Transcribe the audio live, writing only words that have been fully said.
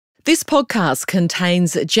This podcast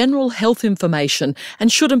contains general health information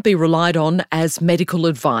and shouldn't be relied on as medical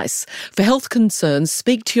advice. For health concerns,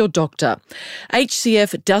 speak to your doctor.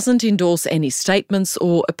 HCF doesn't endorse any statements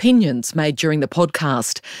or opinions made during the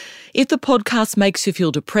podcast. If the podcast makes you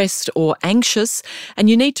feel depressed or anxious and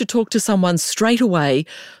you need to talk to someone straight away,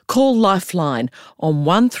 call Lifeline on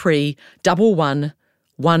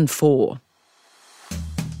 131114.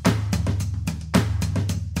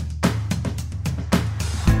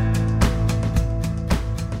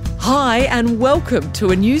 Hi and welcome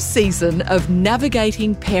to a new season of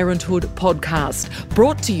Navigating Parenthood podcast,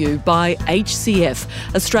 brought to you by HCF,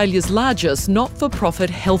 Australia's largest not-for-profit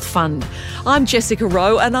health fund. I'm Jessica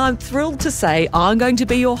Rowe and I'm thrilled to say I'm going to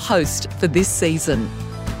be your host for this season.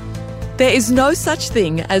 There is no such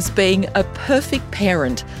thing as being a perfect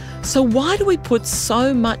parent, so why do we put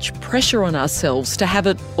so much pressure on ourselves to have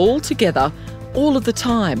it all together all of the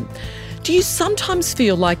time? Do you sometimes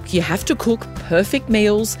feel like you have to cook perfect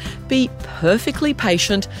meals, be perfectly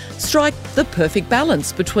patient, strike the perfect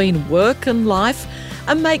balance between work and life,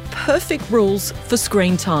 and make perfect rules for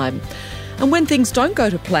screen time? And when things don't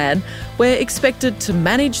go to plan, we're expected to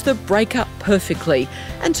manage the breakup perfectly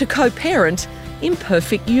and to co-parent in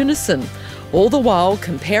perfect unison, all the while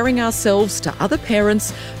comparing ourselves to other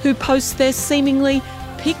parents who post their seemingly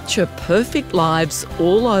picture-perfect lives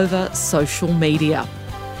all over social media.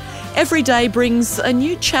 Every day brings a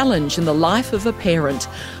new challenge in the life of a parent.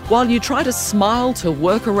 While you try to smile to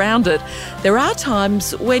work around it, there are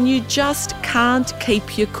times when you just can't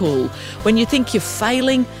keep your cool, when you think you're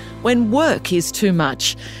failing, when work is too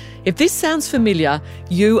much. If this sounds familiar,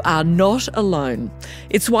 you are not alone.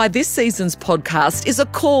 It's why this season's podcast is a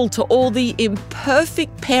call to all the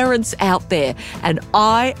imperfect parents out there, and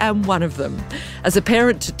I am one of them. As a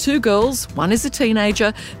parent to two girls, one is a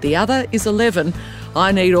teenager, the other is 11,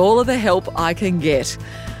 I need all of the help I can get.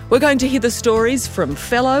 We're going to hear the stories from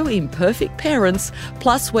fellow imperfect parents,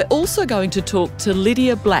 plus we're also going to talk to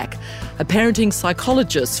Lydia Black, a parenting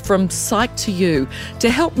psychologist from Psych to You, to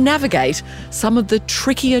help navigate some of the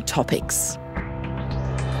trickier topics.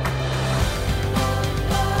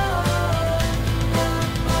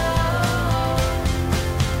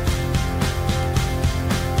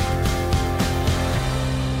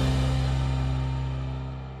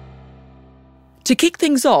 To kick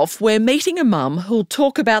things off, we're meeting a mum who'll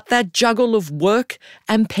talk about that juggle of work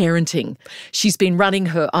and parenting. She's been running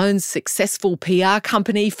her own successful PR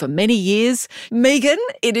company for many years. Megan,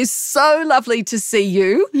 it is so lovely to see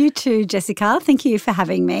you. You too, Jessica. Thank you for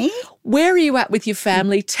having me. Where are you at with your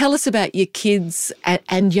family? Tell us about your kids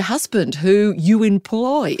and your husband, who you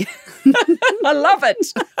employ. I love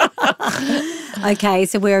it. Okay,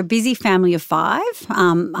 so we're a busy family of 5.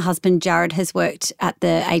 My husband, Jared, has worked at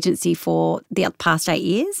the agency for the past 8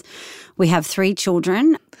 years. We have 3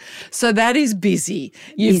 children. So that is busy.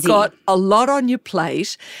 You've got a lot on your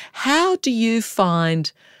plate. How do you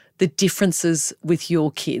find the differences with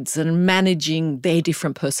your kids and managing their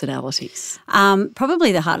different personalities?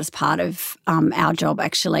 Probably the hardest part of our job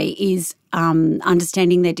actually is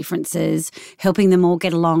understanding their differences, helping them all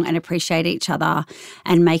get along and appreciate each other,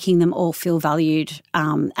 and making them all feel valued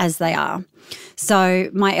as they are. So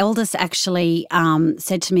my eldest actually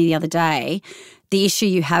said to me the other day, the issue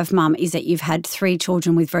you have, Mum, is that you've had 3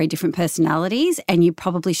 children with very different personalities and you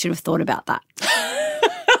probably should have thought about that.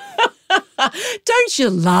 Don't you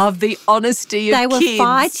love the honesty of kids? They were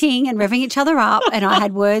fighting and revving each other up, and I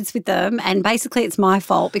had words with them, and basically it's my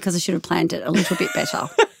fault because I should have planned it a little bit better.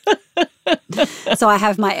 So I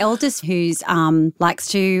have my eldest who's likes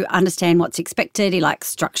to understand what's expected. He likes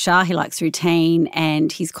structure, he likes routine,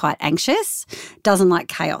 and he's quite anxious, doesn't like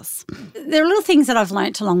chaos. There are little things that I've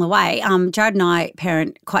learnt along the way. Jared and I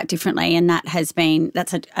parent quite differently, and that's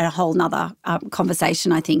a whole nother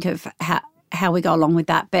conversation, I think, of how we go along with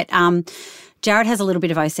that. But Jared has a little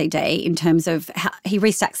bit of OCD in terms of how he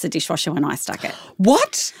restacks the dishwasher when I stuck it.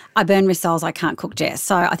 What? I burn rissoles, I can't cook, Jess.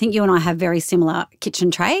 So I think you and I have very similar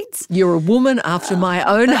kitchen traits. You're a woman after my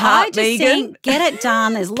own heart, Megan. I just think, get it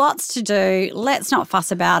done. There's lots to do. Let's not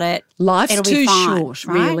fuss about it. Life's It'll too be fine, short,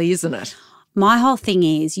 right? really, isn't it? My whole thing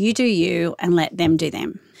is you do you and let them do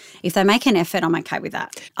them. If they make an effort, I'm okay with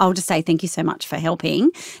that. I'll just say thank you so much for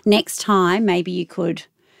helping. Next time, maybe you could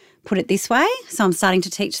put it this way. So I'm starting to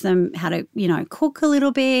teach them how to, cook a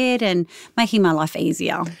little bit and making my life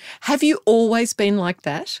easier. Have you always been like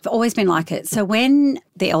that? I've always been like it. So when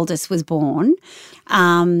the eldest was born,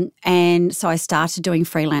 and so I started doing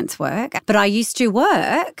freelance work, but I used to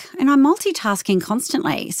work and I'm multitasking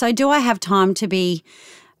constantly. So do I have time to be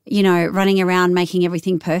running around making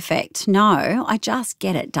everything perfect. No, I just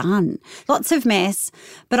get it done. Lots of mess,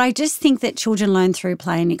 but I just think that children learn through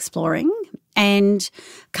play and exploring, and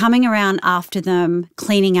coming around after them,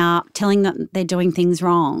 cleaning up, telling them they're doing things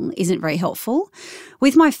wrong isn't very helpful.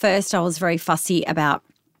 With my first, I was very fussy about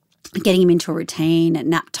getting him into a routine at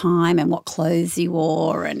nap time and what clothes he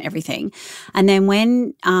wore and everything. And then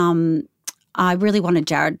when I really wanted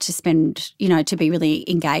Jared to spend, to be really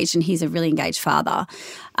engaged, and he's a really engaged father.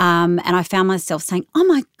 And I found myself saying, oh,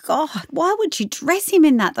 my God, why would you dress him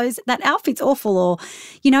in that? That outfit's awful, or,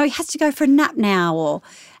 he has to go for a nap now.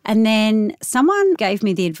 And then someone gave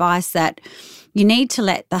me the advice that you need to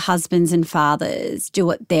let the husbands and fathers do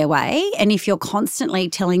it their way. And if you're constantly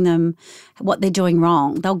telling them what they're doing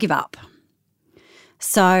wrong, they'll give up.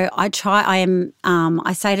 So I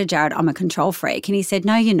say to Jared, I'm a control freak. And he said,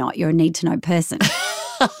 no, you're not. You're a need-to-know person.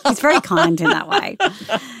 He's very kind in that way.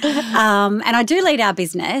 And I do lead our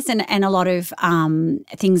business and a lot of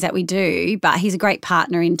things that we do, but he's a great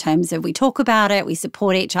partner in terms of we talk about it, we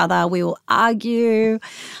support each other, we will argue,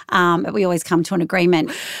 but we always come to an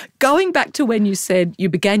agreement. Going back to when you said you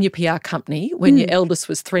began your PR company when your eldest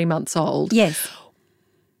was 3 months old. Yes.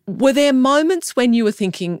 Were there moments when you were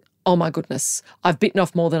thinking, oh my goodness, I've bitten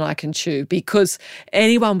off more than I can chew? Because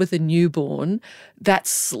anyone with a newborn, that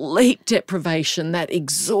sleep deprivation, that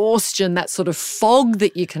exhaustion, that sort of fog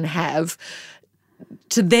that you can have,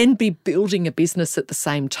 to then be building a business at the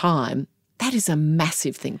same time, that is a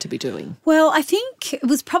massive thing to be doing. Well, I think it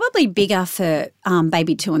was probably bigger for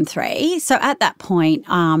baby 2 and 3. So at that point,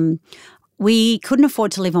 we couldn't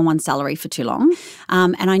afford to live on one salary for too long.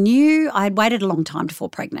 And I knew I'd waited a long time to fall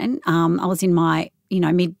pregnant. I was in my,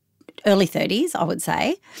 early 30s, I would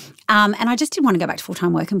say. And I just didn't want to go back to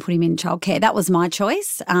full-time work and put him in childcare. That was my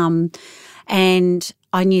choice. And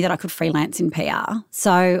I knew that I could freelance in PR.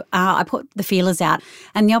 So I put the feelers out,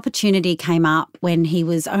 and the opportunity came up when he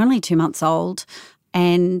was only 2 months old,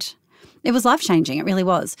 and it was life-changing. It really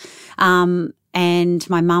was. And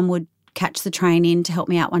my mum would catch the train in to help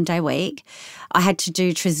me out one day a week. I had to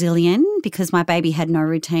do Trazilian because my baby had no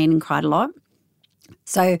routine and cried a lot.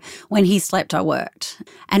 So when he slept, I worked.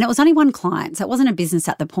 And it was only one client, so it wasn't a business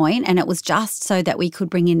at the point, and it was just so that we could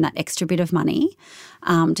bring in that extra bit of money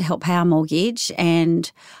to help pay our mortgage.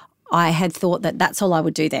 And I had thought that that's all I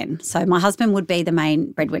would do then. So my husband would be the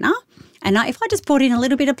main breadwinner. And if I just brought in a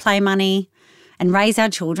little bit of play money and raise our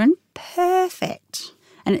children, perfect.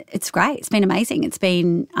 And it's great. It's been amazing. It's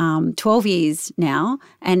been 12 years now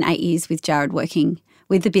and 8 years with Jared working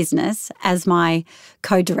with the business as my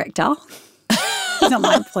co-director. He's not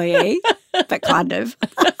my employee, but kind of.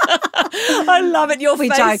 I love it. We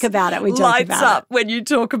joke about it. We joke lights about up it when you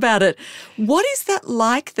talk about it. What is that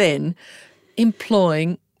like then,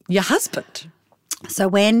 employing your husband? So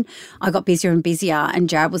when I got busier and busier and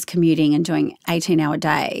Jared was commuting and doing 18-hour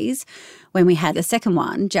days, when we had the second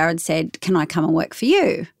one, Jared said, can I come and work for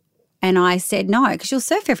you? And I said, no, because you'll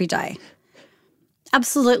surf every day.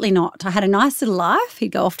 Absolutely not. I had a nice little life.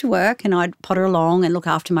 He'd go off to work and I'd potter along and look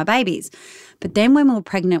after my babies. But then when we were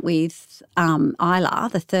pregnant with Isla,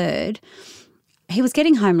 the third, he was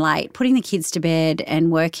getting home late. Putting the kids to bed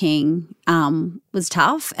and working was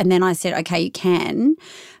tough. And then I said, okay, you can,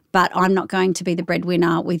 but I'm not going to be the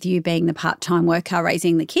breadwinner with you being the part-time worker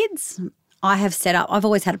raising the kids. I've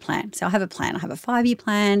always had a plan. So I have a plan. I have a 5-year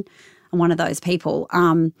plan. I'm one of those people.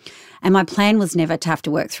 And my plan was never to have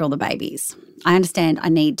to work through all the babies. I understand I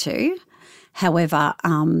need to. However,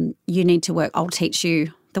 you need to work. I'll teach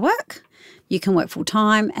you the work. You can work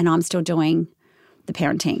full-time, and I'm still doing the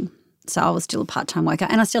parenting. So I was still a part-time worker,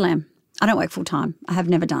 and I still am. I don't work full-time. I have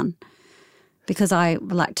never done, because I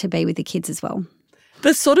like to be with the kids as well.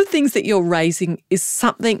 The sort of things that you're raising is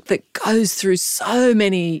something that goes through so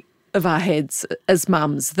many of our heads as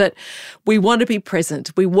mums, that we want to be present,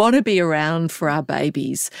 we want to be around for our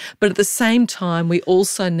babies, but at the same time we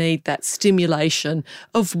also need that stimulation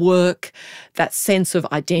of work, that sense of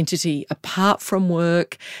identity apart from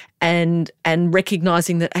work, and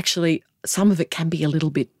recognising that actually some of it can be a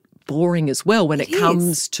little bit boring as well when it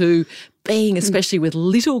comes to being, especially with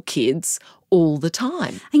little kids, all the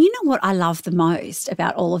time. And you know what I love the most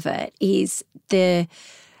about all of it is the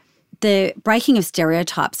breaking of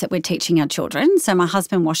stereotypes that we're teaching our children. So my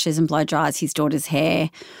husband washes and blow dries his daughter's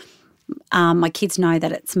hair. My kids know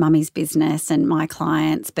that it's mummy's business and my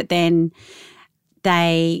clients, but then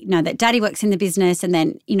they know that daddy works in the business, and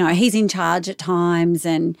then, he's in charge at times.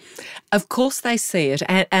 And of course they see it.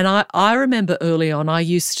 And I remember early on I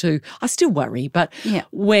still worry, but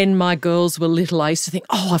when my girls were little, I used to think,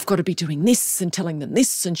 oh, I've got to be doing this and telling them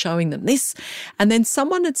this and showing them this. And then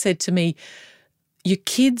someone had said to me, your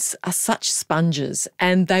kids are such sponges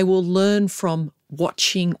and they will learn from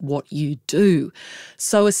watching what you do.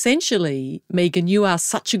 So essentially, Megan, you are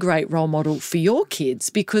such a great role model for your kids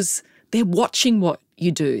because they're watching what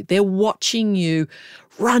you do. They're watching you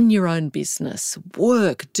run your own business,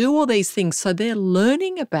 work, do all these things. So they're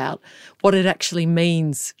learning about what it actually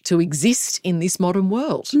means to exist in this modern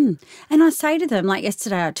world. And I say to them, like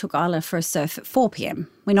yesterday I took Isla for a surf at 4 p.m.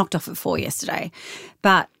 We knocked off at 4 yesterday.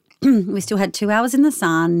 But we still had 2 hours in the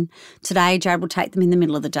sun. Today, Jared will take them in the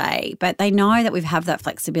middle of the day. But they know that we have that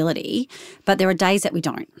flexibility, but there are days that we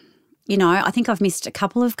don't. You know, I think I've missed a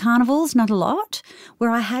couple of carnivals, not a lot,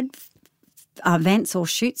 where I had events or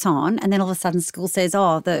shoots on and then all of a sudden school says,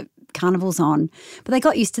 oh, the carnival's on. But they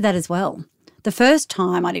got used to that as well. The first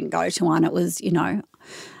time I didn't go to one, it was, the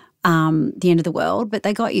end of the world, but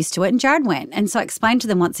they got used to it and Jared went. And so I explained to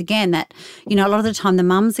them once again that, a lot of the time the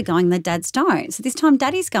mums are going, the dads don't. So this time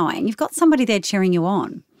daddy's going. You've got somebody there cheering you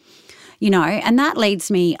on. And that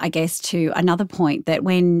leads me, I guess, to another point that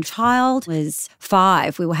when child was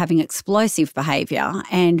 5, we were having explosive behaviour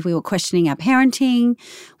and we were questioning our parenting.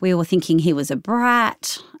 We were thinking he was a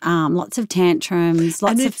brat, lots of tantrums.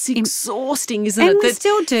 And it's exhausting, isn't it? And we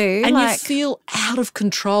still do. And you feel out of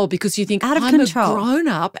control because you think, I'm a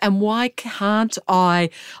grown-up and why can't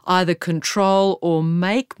I either control or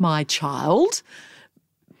make my child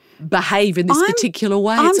behave in this particular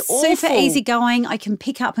way? I'm it's awful. Super easygoing. I can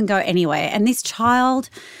pick up and go anywhere. And this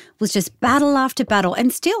child was just battle after battle.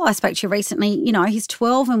 And still, I spoke to you recently, he's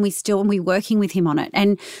 12 and we're working with him on it.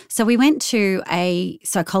 And so we went to a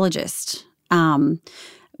psychologist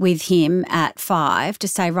with him at 5 to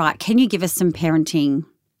say, right, can you give us some parenting?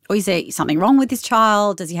 Or is there something wrong with this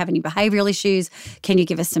child? Does he have any behavioural issues? Can you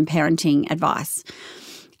give us some parenting advice?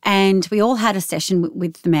 And we all had a session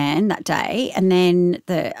with the man that day and then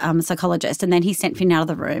the psychologist, and then he sent Finn out of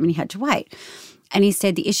the room and he had to wait. And he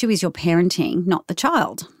said, the issue is your parenting, not the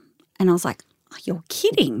child. And I was like, oh, you're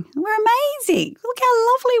kidding. We're amazing. Look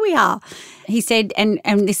how lovely we are. He said, and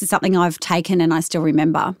this is something I've taken and I still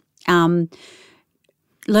remember,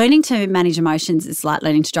 learning to manage emotions is like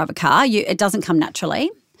learning to drive a car. It doesn't come naturally.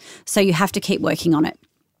 So you have to keep working on it.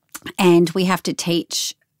 And we have to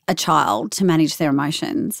teach a child to manage their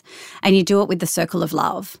emotions, and you do it with the circle of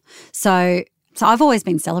love. So I've always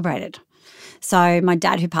been celebrated. So my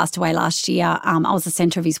dad, who passed away last year, I was the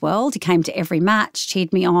centre of his world. He came to every match,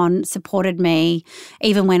 cheered me on, supported me,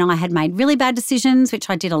 even when I had made really bad decisions, which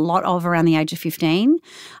I did a lot of around the age of 15.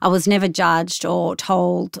 I was never judged or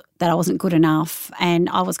told that I wasn't good enough, and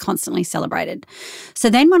I was constantly celebrated. So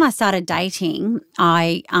then when I started dating,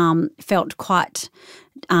 I felt quite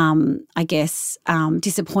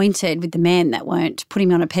disappointed with the men that weren't putting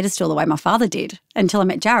me on a pedestal the way my father did until I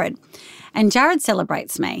met Jared. And Jared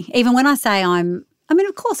celebrates me. Even when I say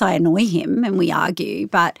of course I annoy him and we argue,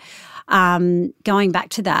 but going back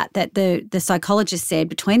to that the psychologist said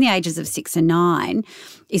between the ages of 6 and 9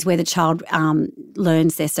 is where the child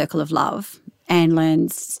learns their circle of love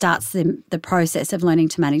and starts the process of learning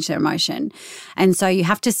to manage their emotion. And so you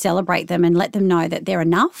have to celebrate them and let them know that they're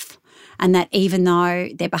enough, and that even though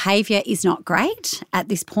their behaviour is not great at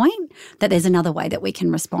this point, that there's another way that we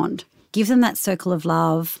can respond. Give them that circle of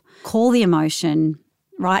love, call the emotion.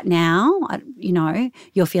 Right now,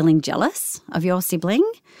 you're feeling jealous of your sibling.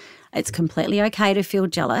 It's completely okay to feel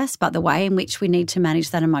jealous, but the way in which we need to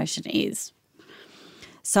manage that emotion is.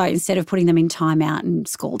 So instead of putting them in timeout and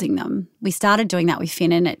scalding them, we started doing that with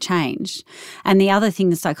Finn and it changed. And the other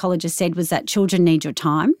thing the psychologist said was that children need your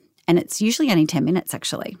time, and it's usually only 10 minutes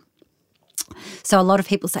actually. So a lot of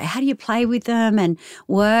people say, how do you play with them and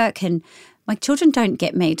work? And my children don't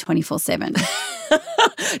get me 24/7.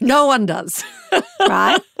 No one does.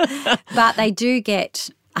 Right? But they do get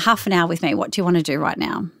half an hour with me. What do you want to do right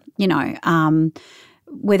now?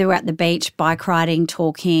 Whether we're at the beach, bike riding,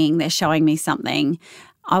 talking, they're showing me something,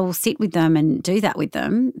 I will sit with them and do that with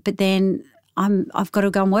them. But then I've got to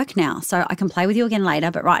go and work now. So I can play with you again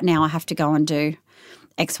later, but right now I have to go and do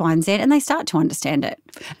X, Y, and Z, and they start to understand it.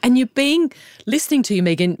 And you're listening to you,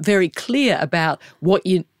 Megan, very clear about what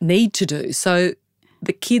you need to do. So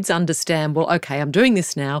the kids understand, well, okay, I'm doing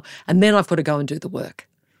this now, and then I've got to go and do the work.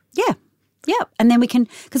 Yeah. Yeah. And then we can,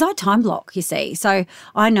 because I time block, you see. So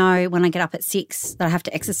I know when I get up at 6 that I have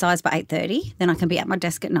to exercise by 8:30, then I can be at my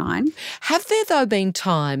desk at 9. Have there, though, been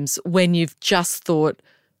times when you've just thought,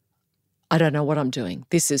 I don't know what I'm doing.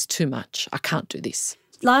 This is too much. I can't do this.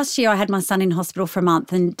 Last year I had my son in hospital for a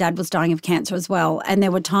month and Dad was dying of cancer as well. And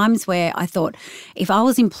there were times where I thought if I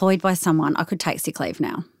was employed by someone, I could take sick leave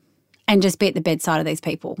now and just be at the bedside of these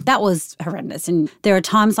people. That was horrendous. And there are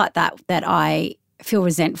times like that I feel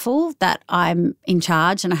resentful that I'm in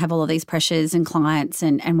charge and I have all of these pressures and clients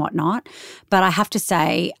and whatnot. But I have to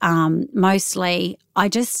say, mostly I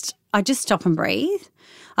just stop and breathe.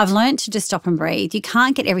 I've learned to just stop and breathe. You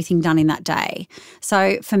can't get everything done in that day.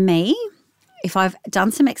 So for me, if I've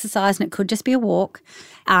done some exercise, and it could just be a walk,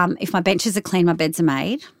 if my benches are clean, my beds are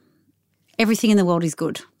made, everything in the world is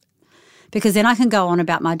good. Because then I can go on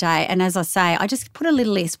about my day. And as I say, I just put a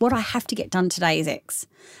little list. What I have to get done today is X.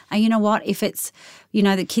 And you know what? If it's,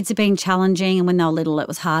 the kids are being challenging and when they were little it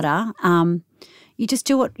was harder, you just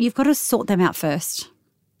do it. You've got to sort them out first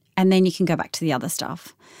and then you can go back to the other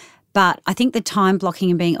stuff. But I think the time blocking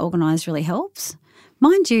and being organised really helps.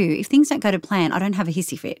 Mind you, if things don't go to plan, I don't have a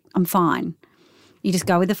hissy fit. I'm fine. You just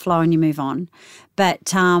go with the flow and you move on.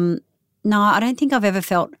 But no, I don't think I've ever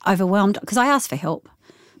felt overwhelmed because I ask for help.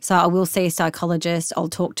 So I will see a psychologist. I'll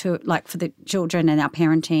talk to, for the children and our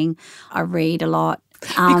parenting. I read a lot.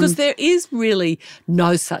 Because there is really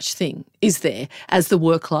no such thing, is there, as the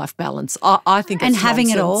work-life balance. I think it's having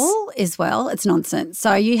nonsense. It all as well, it's nonsense.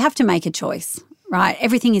 So you have to make a choice, right?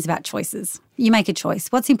 Everything is about choices. You make a choice.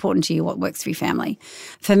 What's important to you, what works for your family.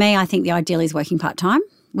 For me, I think the ideal is working part-time,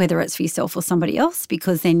 whether it's for yourself or somebody else,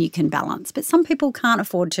 because then you can balance. But some people can't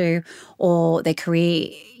afford to, or their career,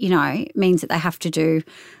 means that they have to do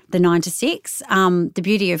the 9 to 6. The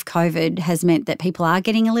beauty of COVID has meant that people are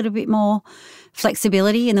getting a little bit more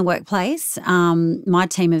flexibility in the workplace. My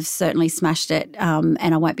team have certainly smashed it, and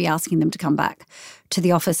I won't be asking them to come back to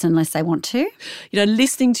the office unless they want to.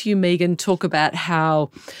 Listening to you, Megan, talk about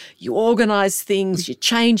how you organise things, you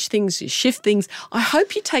change things, you shift things, I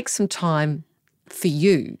hope you take some time for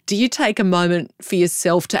you. Do you take a moment for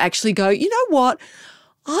yourself to actually go, you know what,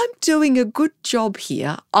 I'm doing a good job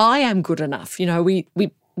here. I am good enough. We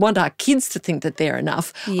want our kids to think that they're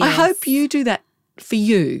enough. Yes. I hope you do that for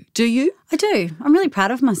you. Do you? I do. I'm really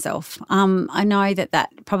proud of myself. I know that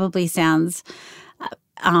probably sounds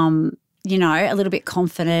a little bit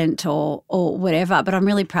confident or whatever, but I'm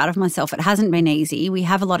really proud of myself. It hasn't been easy. We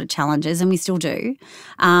have a lot of challenges and we still do.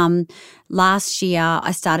 Last year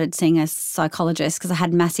I started seeing a psychologist because I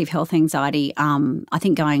had massive health anxiety. I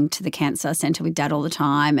think going to the cancer centre with Dad all the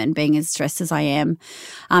time and being as stressed as I am,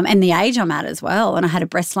 and the age I'm at as well. And I had a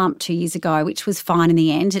breast lump 2 years ago, which was fine in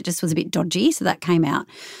the end. It just was a bit dodgy, so that came out.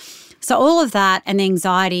 So all of that and the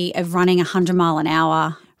anxiety of running 100 mile an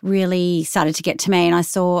hour really started to get to me, and I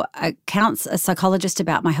saw a psychologist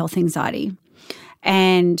about my health anxiety.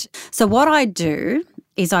 And so what I do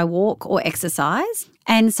is I walk or exercise,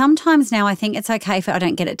 and sometimes now I think it's okay if I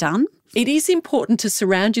don't get it done. It is important to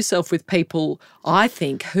surround yourself with people, I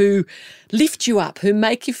think, who lift you up, who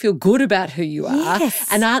make you feel good about who you are, yes,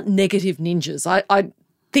 and aren't negative ninjas. I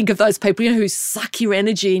think of those people, who suck your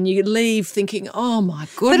energy and you leave thinking, oh, my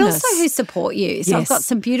goodness. But also who support you. So yes. I've got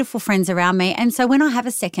some beautiful friends around me, and so when I have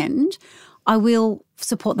a second, I will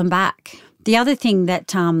support them back. The other thing that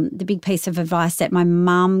the big piece of advice that my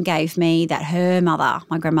mum gave me that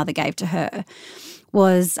my grandmother gave to her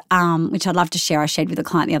was, which I'd love to share, I shared with a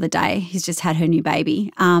client the other day who's just had her new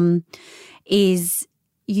baby, is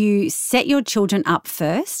you set your children up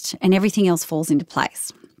first and everything else falls into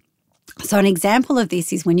place. So an example of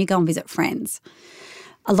this is when you go and visit friends.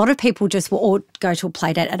 A lot of people just will go to a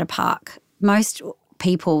play date at a park. Most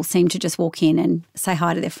people seem to just walk in and say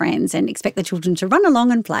hi to their friends and expect the children to run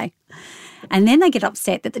along and play. And then they get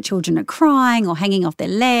upset that the children are crying or hanging off their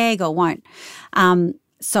leg or won't.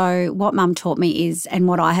 So what Mum taught me is, and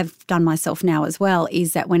what I have done myself now as well,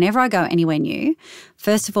 is that whenever I go anywhere new,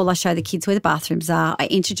 first of all, I show the kids where the bathrooms are. I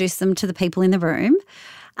introduce them to the people in the room,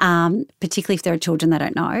 particularly if there are children they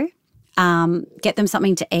don't know. Get them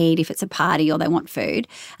something to eat if it's a party or they want food.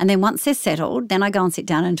 And then once they're settled, then I go and sit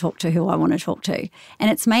down and talk to who I want to talk to.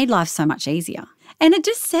 And it's made life so much easier. And it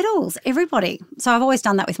just settles everybody. So I've always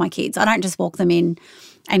done that with my kids. I don't just walk them in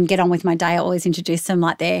and get on with my day. I always introduce them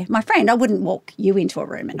like they're my friend. I wouldn't walk you into a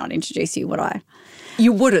room and not introduce you, would I?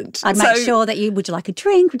 You wouldn't. I'd make sure that would you like a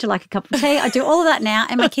drink? Would you like a cup of tea? I do all of that now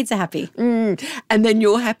and my kids are happy. And then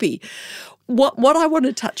you're happy. What I want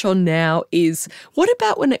to touch on now is, what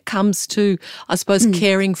about when it comes to, I suppose,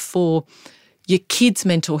 caring for your kids'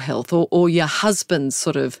 mental health or your husband's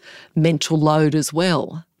sort of mental load as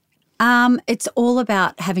well? It's all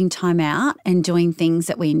about having time out and doing things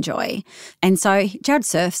that we enjoy. And so Jared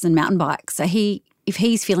surfs and mountain bikes. So if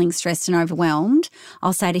he's feeling stressed and overwhelmed,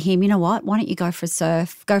 I'll say to him, you know what, why don't you go for a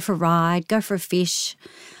surf, go for a ride, go for a fish.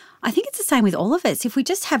 I think it's the same with all of us. If we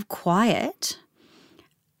just have quiet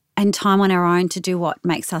and time on our own to do what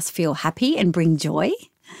makes us feel happy and bring joy,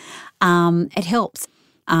 it helps.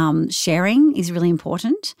 Sharing is really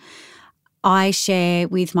important. I share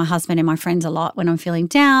with my husband and my friends a lot when I'm feeling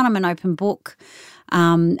down. I'm an open book.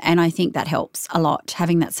 And I think that helps a lot,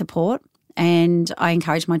 having that support. And I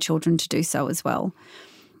encourage my children to do so as well.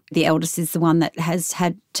 The eldest is the one that has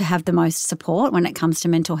had to have the most support when it comes to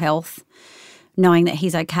mental health, knowing that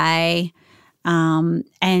he's okay.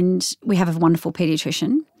 And we have a wonderful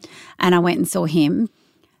paediatrician, and I went and saw him.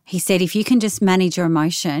 He said, if you can just manage your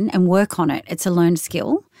emotion and work on it, it's a learned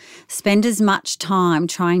skill. Spend as much time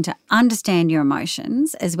trying to understand your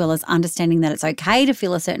emotions as well as understanding that it's okay to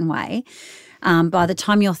feel a certain way. By the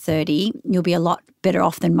time you're 30, you'll be a lot better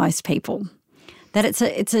off than most people. That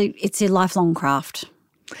it's a lifelong craft.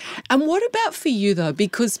 And what about for you though?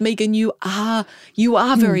 Because Megan, you are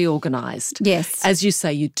very organised. Yes, as you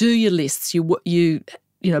say, you do your lists. You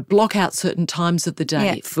block out certain times of the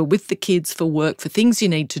day for with the kids, for work, for things you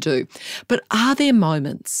need to do. But are there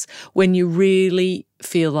moments when you really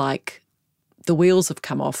feel like the wheels have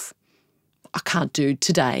come off? I can't do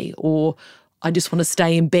today, or I just want to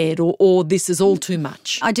stay in bed, or this is all too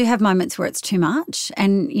much. I do have moments where it's too much.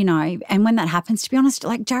 And, and when that happens, to be honest,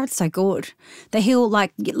 like Jared's so good that he'll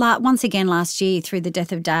once again last year through the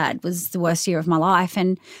death of Dad was the worst year of my life.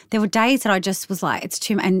 And there were days that I just was like, it's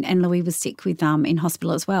too much. And Louis was sick with in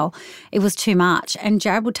hospital as well. It was too much. And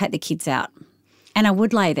Jared would take the kids out and I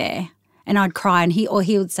would lay there and I'd cry and he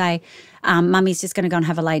would say, Mummy's just going to go and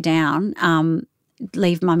have a lay down.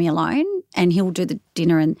 Leave Mummy alone, and he'll do the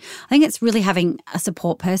dinner. And I think it's really having a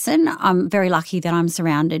support person. I'm very lucky that I'm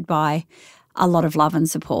surrounded by a lot of love and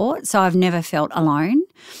support, so I've never felt alone.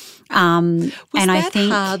 Was that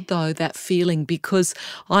hard though, that feeling? Because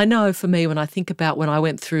I know for me, when I think about when I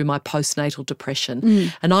went through my postnatal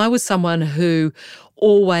depression, and I was someone who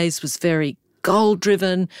always was very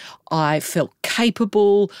goal-driven, I felt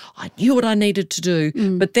capable, I knew what I needed to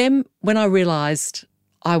do. But then when I realised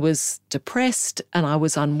I was depressed and I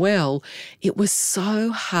was unwell, it was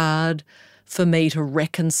so hard for me to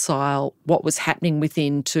reconcile what was happening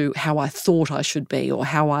within to how I thought I should be or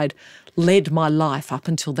how I'd led my life up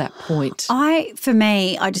until that point. For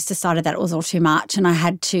me, I just decided that it was all too much and I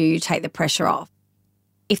had to take the pressure off.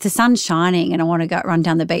 If the sun's shining and I want to go run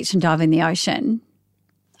down the beach and dive in the ocean,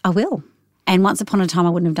 I will. And once upon a time,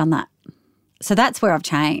 I wouldn't have done that. So that's where I've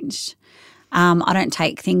changed. I don't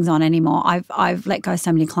take things on anymore. I've let go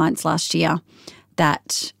so many clients last year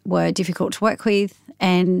that were difficult to work with,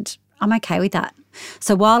 and I'm okay with that.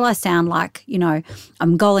 So while I sound like,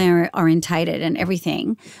 I'm goal-orientated and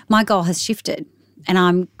everything, my goal has shifted and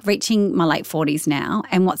I'm reaching my late 40s now,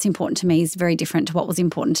 and what's important to me is very different to what was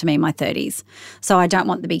important to me in my 30s. So I don't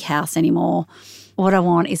want the big house anymore. What I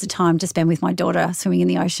want is a time to spend with my daughter swimming in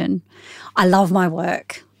the ocean. I love my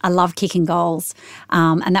work. I love kicking goals,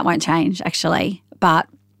 and that won't change actually. But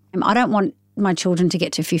I don't want my children to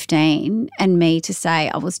get to 15 and me to say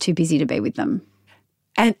I was too busy to be with them.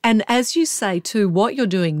 And as you say too, what you're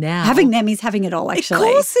doing now. Having them is having it all actually.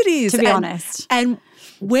 Of course it is. To be honest. And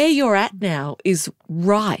where you're at now is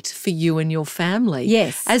right for you and your family.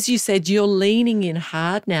 Yes. As you said, you're leaning in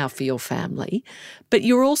hard now for your family, but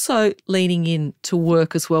you're also leaning in to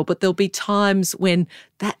work as well. But there'll be times when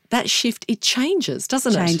that shift, it changes,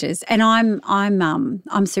 doesn't it? Changes. And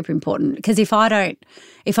I'm super important because if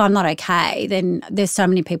I'm not okay, then there's so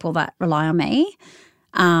many people that rely on me.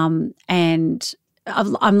 And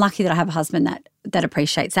I'm lucky that I have a husband that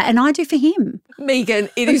appreciates that, and I do for him. Megan,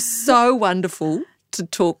 it is so wonderful to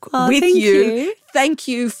talk with thank you. Thank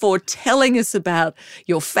you for telling us about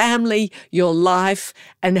your family, your life,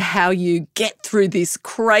 and how you get through this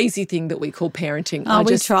crazy thing that we call parenting. Oh,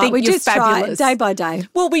 we try. We just try day by day.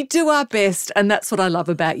 Well, we do our best, and that's what I love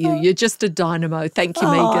about you. You're just a dynamo. Thank you,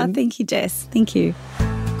 Megan. Thank you, Jess. Thank you.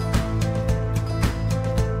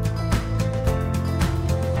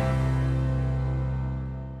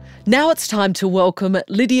 Now it's time to welcome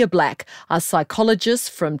Lydia Black, a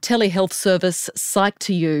psychologist from telehealth service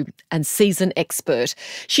Psych2U and seasoned expert.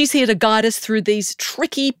 She's here to guide us through these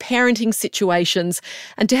tricky parenting situations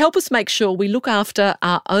and to help us make sure we look after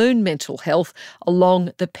our own mental health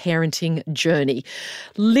along the parenting journey.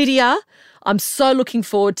 Lydia, I'm so looking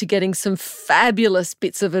forward to getting some fabulous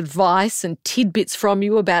bits of advice and tidbits from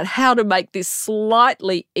you about how to make this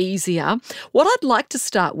slightly easier. What I'd like to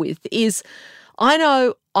start with is, I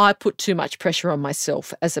know I put too much pressure on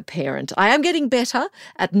myself as a parent. I am getting better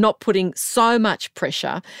at not putting so much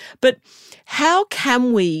pressure, but how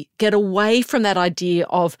can we get away from that idea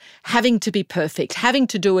of having to be perfect, having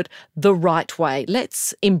to do it the right way?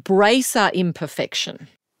 Let's embrace our imperfection.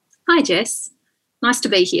 Hi, Jess. Nice to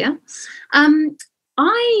be here.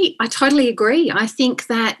 I totally agree. I think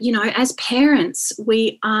that, as parents,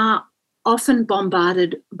 we are often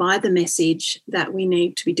bombarded by the message that we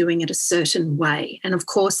need to be doing it a certain way. And of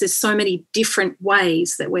course, there's so many different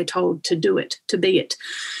ways that we're told to do it, to be it.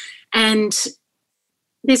 And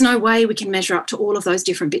there's no way we can measure up to all of those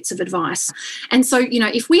different bits of advice. And so,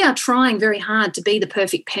 if we are trying very hard to be the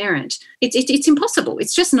perfect parent, it's impossible.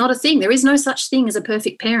 It's just not a thing. There is no such thing as a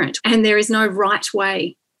perfect parent, and there is no right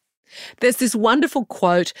way. There's this wonderful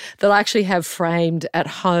quote that I actually have framed at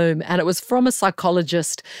home, and it was from a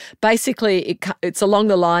psychologist. Basically, it's along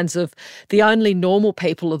the lines of the only normal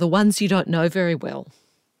people are the ones you don't know very well.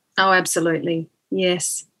 Oh, absolutely.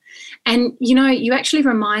 Yes. And, you actually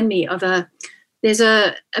remind me of there's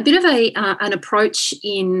a bit of an approach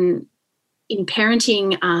in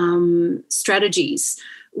parenting strategies,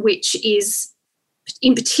 which is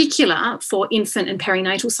in particular for infant and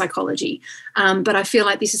perinatal psychology. But I feel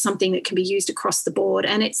like this is something that can be used across the board,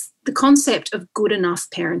 and it's the concept of good enough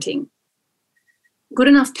parenting. Good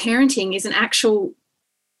enough parenting is an actual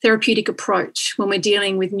therapeutic approach when we're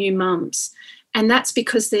dealing with new mums. And that's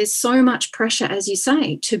because there's so much pressure, as you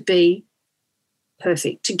say, to be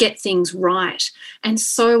perfect, to get things right. And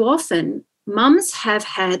so often mums have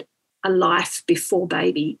had a life before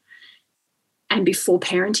baby and before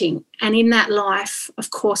parenting. And in that life, of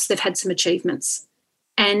course, they've had some achievements.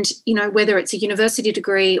 And, whether it's a university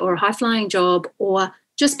degree or a high-flying job or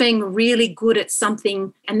just being really good at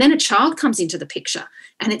something, and then a child comes into the picture,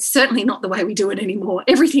 and it's certainly not the way we do it anymore.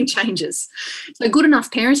 Everything changes. So good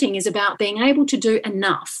enough parenting is about being able to do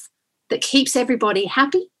enough that keeps everybody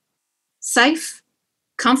happy, safe,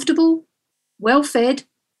 comfortable, well-fed,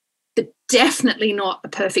 but definitely not a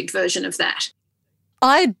perfect version of that.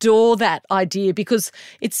 I adore that idea because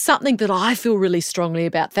it's something that I feel really strongly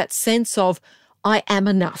about, that sense of I am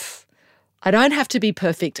enough. I don't have to be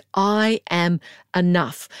perfect. I am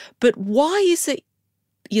enough. But why is it,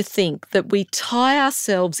 you think, that we tie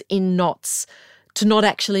ourselves in knots to not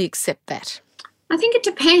actually accept that? I think it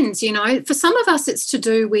depends, For some of us, it's to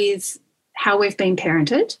do with how we've been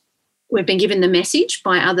parented. We've been given the message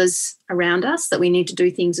by others around us that we need to do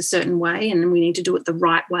things a certain way and we need to do it the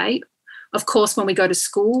right way. Of course, when we go to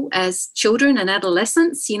school as children and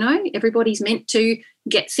adolescents, everybody's meant to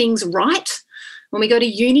get things right. When we go to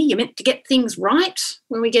uni, you're meant to get things right.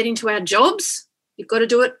 When we get into our jobs, you've got to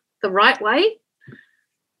do it the right way.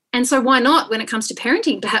 And so why not when it comes to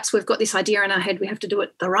parenting? Perhaps we've got this idea in our head we have to do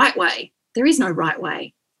it the right way. There is no right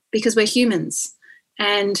way because we're humans,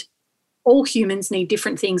 and all humans need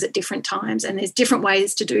different things at different times, and there's different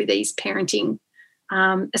ways to do these parenting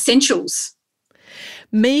essentials.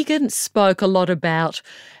 Megan spoke a lot about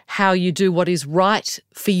how you do what is right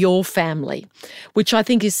for your family, which I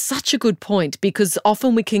think is such a good point, because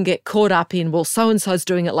often we can get caught up in, well, so-and-so's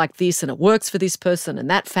doing it like this and it works for this person and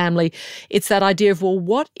that family. It's that idea of, well,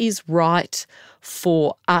 what is right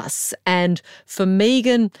for us? And for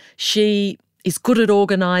Megan, she is good at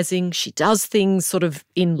organising. She does things sort of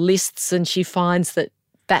in lists, and she finds that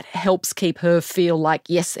helps keep her feel like,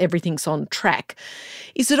 yes, everything's on track.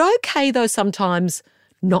 Is it okay, though, sometimes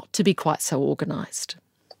not to be quite so organised?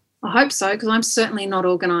 I hope so, because I'm certainly not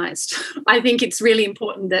organised. I think it's really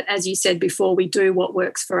important that, as you said before, we do what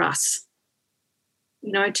works for us.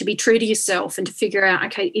 To be true to yourself and to figure out,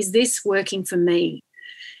 okay, is this working for me?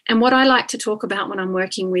 And what I like to talk about when I'm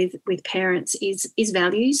working with parents is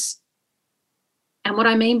values. And what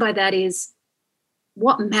I mean by that is,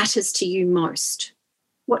 what matters to you most?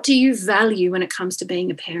 What do you value when it comes to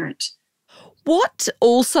being a parent? What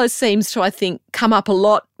also seems to, I think, come up a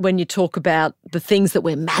lot when you talk about the things that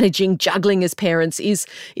we're managing, juggling as parents is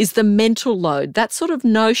the mental load. That sort of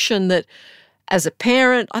notion that as a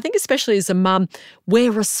parent, I think especially as a mum,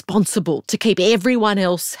 we're responsible to keep everyone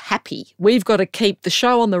else happy. We've got to keep the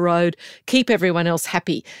show on the road, keep everyone else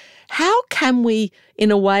happy. How can we,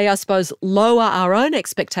 in a way, I suppose, lower our own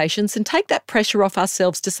expectations and take that pressure off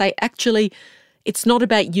ourselves to say, actually, it's not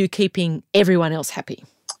about you keeping everyone else happy?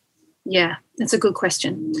 Yeah, that's a good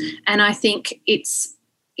question. And I think it's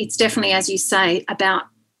definitely, as you say, about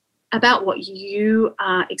what you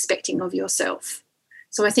are expecting of yourself.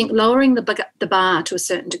 So I think lowering the bar to a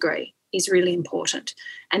certain degree is really important.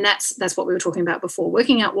 And that's what we were talking about before,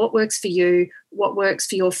 working out what works for you, what works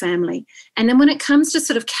for your family. And then when it comes to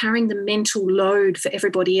sort of carrying the mental load for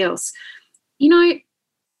everybody else, I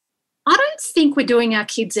don't think we're doing our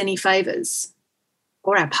kids any favours,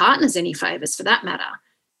 or our partners any favours for that matter,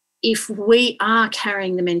 if we are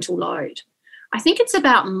carrying the mental load. I think it's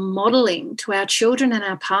about modelling to our children and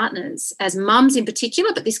our partners, as mums in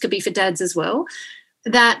particular, but this could be for dads as well,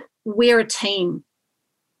 that we're a team.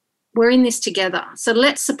 We're in this together. So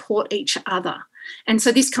let's support each other. And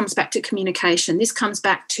so this comes back to communication. This comes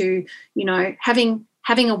back to, having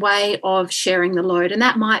having a way of sharing the load. And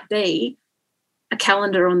that might be a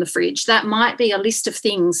calendar on the fridge. That might be a list of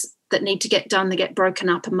things that need to get done that get broken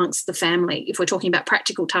up amongst the family, if we're talking about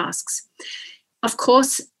practical tasks. Of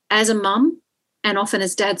course, as a mum, and often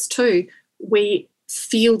as dads too, we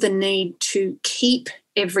feel the need to keep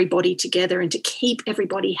everybody together and to keep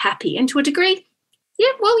everybody happy. And to a degree,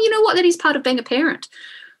 yeah, well, you know what? That is part of being a parent.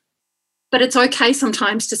 But it's okay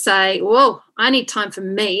sometimes to say, whoa, I need time for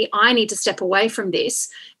me. I need to step away from this,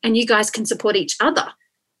 and you guys can support each other.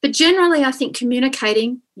 But generally, I think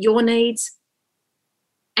communicating your needs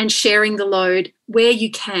and sharing the load where you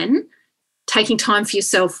can, taking time for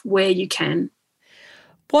yourself where you can.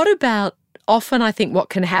 What about often I think what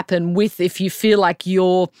can happen with if you feel like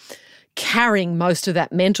you're carrying most of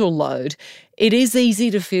that mental load, it is easy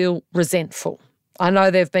to feel resentful. I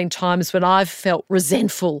know there have been times when I've felt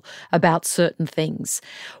resentful about certain things.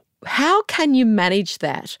 How can you manage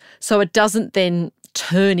that so it doesn't then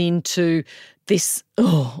turn into this,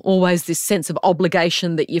 always this sense of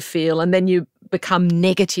obligation that you feel, and then you become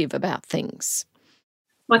negative about things?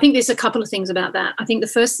 Well, I think there's a couple of things about that. I think the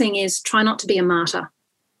first thing is try not to be a martyr.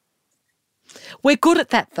 We're good at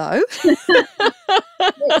that, though.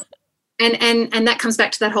 Yes. And that comes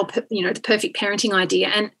back to that whole, the perfect parenting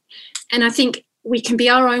idea. And I think we can be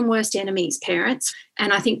our own worst enemies, parents.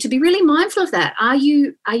 And I think to be really mindful of that. Are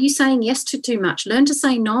you saying yes to too much? Learn to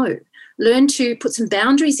say no. Learn to put some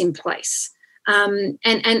boundaries in place. And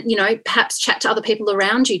perhaps chat to other people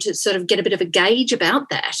around you to sort of get a bit of a gauge about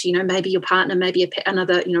that. Maybe your partner, maybe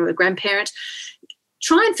another, a grandparent.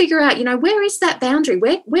 Try and figure out, where is that boundary?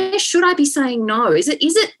 Where should I be saying no? Is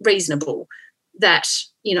it reasonable that,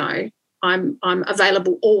 I'm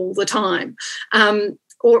available all the time?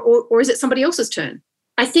 Or is it somebody else's turn?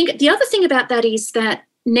 I think the other thing about that is that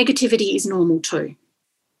negativity is normal too.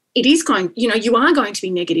 It is you are going to be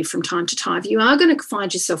negative from time to time. You are going to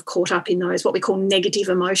find yourself caught up in those, what we call negative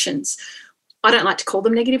emotions. I don't like to call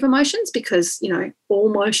them negative emotions because,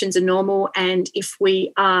 all emotions are normal. And if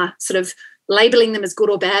we are sort of labeling them as good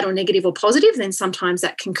or bad or negative or positive, then sometimes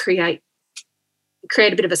that can create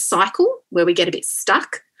a bit of a cycle where we get a bit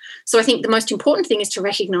stuck. So I think the most important thing is to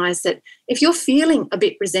recognise that if you're feeling a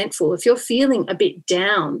bit resentful, if you're feeling a bit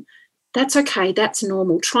down, that's okay, that's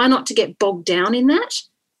normal. Try not to get bogged down in that,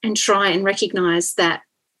 and try and recognise that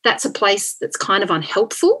that's a place that's kind of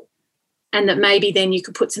unhelpful, and that maybe then you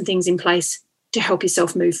could put some things in place to help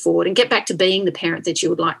yourself move forward and get back to being the parent that you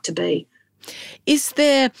would like to be. Is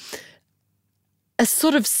there a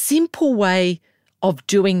sort of simple way of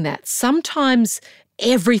doing that? Sometimes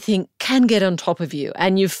everything can get on top of you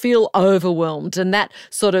and you feel overwhelmed, and that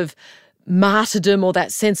sort of martyrdom or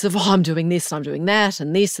that sense of, I'm doing this and I'm doing that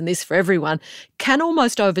and this for everyone can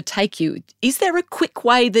almost overtake you. Is there a quick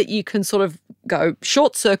way that you can sort of go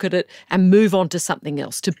short circuit it and move on to something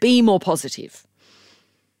else to be more positive?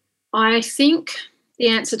 I think the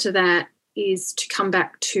answer to that is to come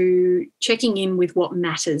back to checking in with what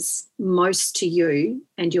matters most to you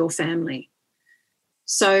and your family.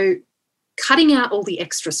 So cutting out all the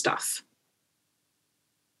extra stuff,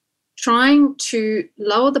 trying to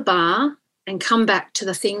lower the bar and come back to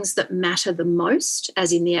the things that matter the most,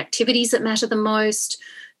 as in the activities that matter the most,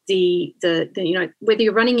 the whether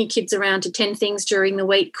you're running your kids around to 10 things during the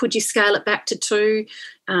week, could you scale it back to 2?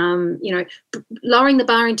 Lowering the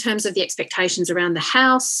bar in terms of the expectations around the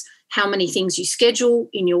house, how many things you schedule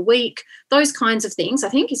in your week, those kinds of things I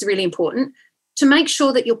think is really important to make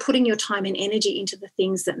sure that you're putting your time and energy into the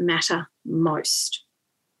things that matter most.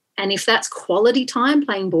 And if that's quality time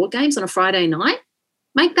playing board games on a Friday night,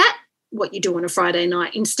 make that what you do on a Friday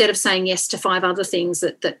night instead of saying yes to 5 other things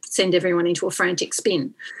that send everyone into a frantic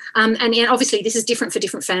spin. And obviously this is different for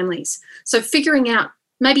different families. So figuring out,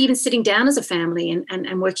 maybe even sitting down as a family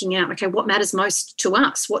and working out, okay, what matters most to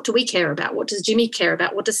us? What do we care about? What does Jimmy care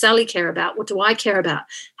about? What does Sally care about? What do I care about?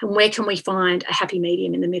 And where can we find a happy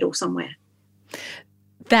medium in the middle somewhere?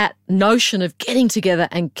 That notion of getting together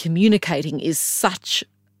and communicating is such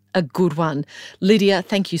a good one. Lydia,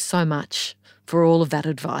 thank you so much for all of that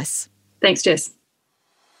advice. Thanks, Jess.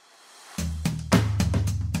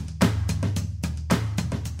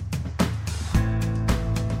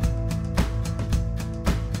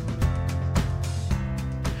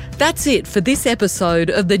 That's it for this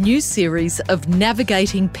episode of the new series of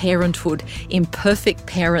Navigating Parenthood, Imperfect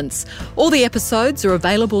Parents. All the episodes are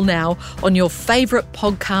available now on your favourite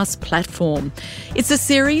podcast platform. It's a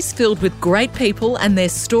series filled with great people and their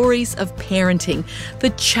stories of parenting,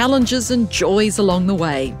 the challenges and joys along the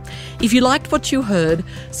way. If you liked what you heard,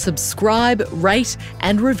 subscribe, rate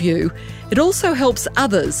and review. It also helps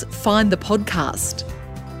others find the podcast.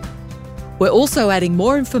 We're also adding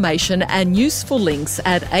more information and useful links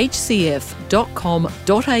at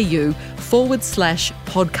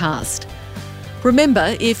hcf.com.au/podcast.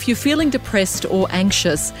 Remember, if you're feeling depressed or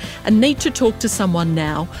anxious and need to talk to someone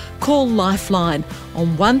now, call Lifeline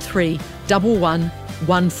on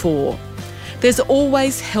 131114. There's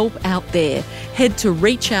always help out there. Head to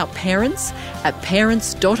Reach Out Parents at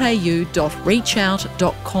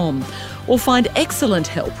parents.au.reachout.com or find excellent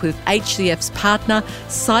help with HCF's partner,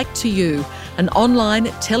 Psych2U, an online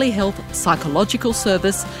telehealth psychological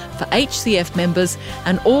service for HCF members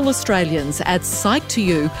and all Australians at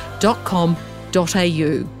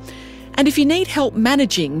psych2u.com.au. And if you need help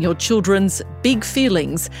managing your children's big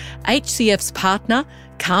feelings, HCF's partner,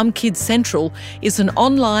 Calm Kids Central, is an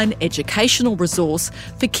online educational resource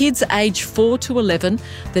for kids aged 4 to 11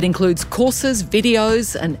 that includes courses,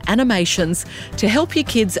 videos and animations to help your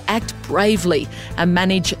kids act bravely and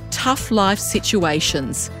manage tough life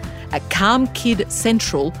situations at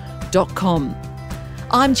calmkidcentral.com.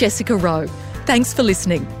 I'm Jessica Rowe. Thanks for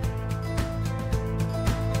listening.